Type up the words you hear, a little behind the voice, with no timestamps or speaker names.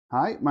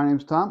Hi, my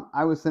name's Tom.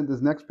 I was sent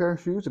this next pair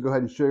of shoes to go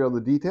ahead and show you all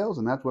the details,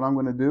 and that's what I'm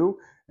going to do.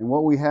 And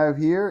what we have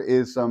here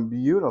is some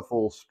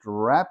beautiful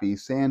strappy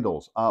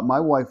sandals.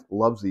 My wife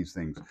loves these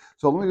things.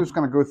 So let me just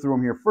kind of go through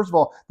them here. First of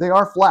all, they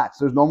are flats.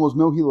 There's almost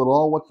no heel at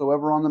all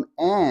whatsoever on them,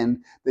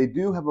 and they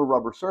do have a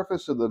rubber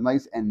surface, so they're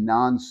nice and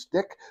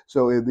non-stick.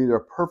 So these are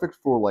perfect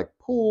for like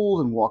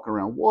pools and walking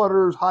around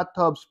waters, hot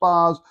tubs,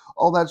 spas,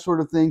 all that sort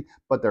of thing.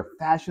 But they're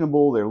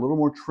fashionable. They're a little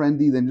more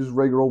trendy than just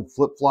regular old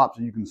flip-flops,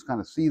 and you can kind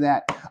of see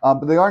that.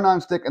 But they are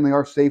non-stick and they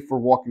are safe for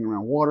walking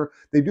around water.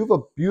 They do have a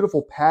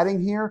beautiful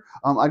padding here.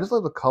 I just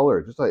like the color.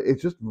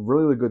 It's just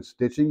really, really good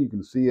stitching. You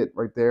can see it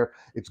right there.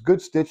 It's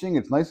good stitching.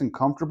 It's nice and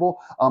comfortable.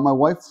 My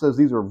wife says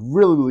these are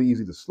really, really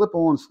easy to slip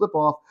on, slip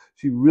off.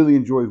 She really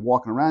enjoys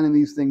walking around in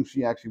these things.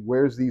 She actually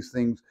wears these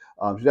things.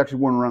 She's actually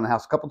worn them around the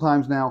house a couple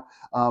times now.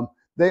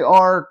 They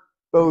are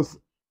both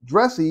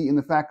dressy in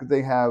the fact that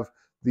they have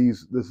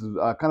this is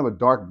kind of a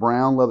dark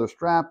brown leather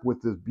strap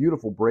with this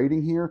beautiful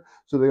braiding here.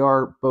 So they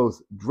are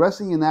both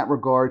dressy in that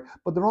regard,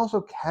 but they're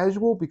also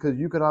casual because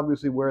you could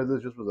obviously wear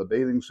this just with a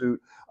bathing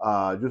suit,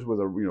 just with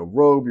a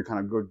robe. You're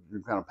kind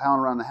of pounding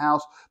around the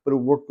house, but it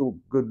work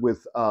good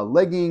with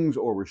leggings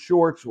or with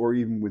shorts or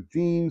even with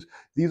jeans.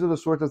 These are the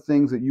sorts of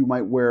things that you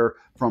might wear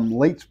from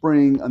late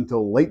spring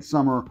until late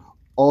summer,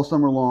 all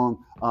summer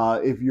long.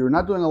 If you're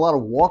not doing a lot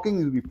of walking,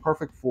 it would be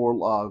perfect for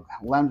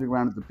lounging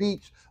around at the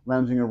beach,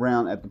 lounging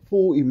around at the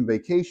pool, even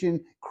vacation,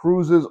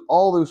 cruises,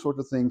 all those sorts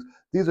of things.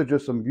 These are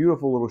just some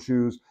beautiful little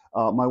shoes.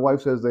 My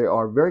wife says they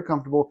are very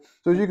comfortable.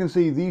 So as you can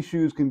see, these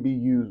shoes can be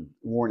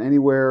worn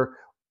anywhere.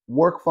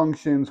 Work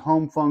functions,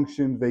 home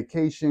functions,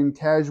 vacation,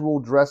 casual,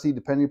 dressy,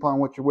 depending upon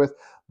what you're with.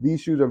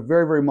 These shoes are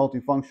very, very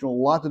multifunctional,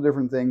 lots of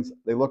different things.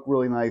 They look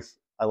really nice.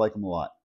 I like them a lot.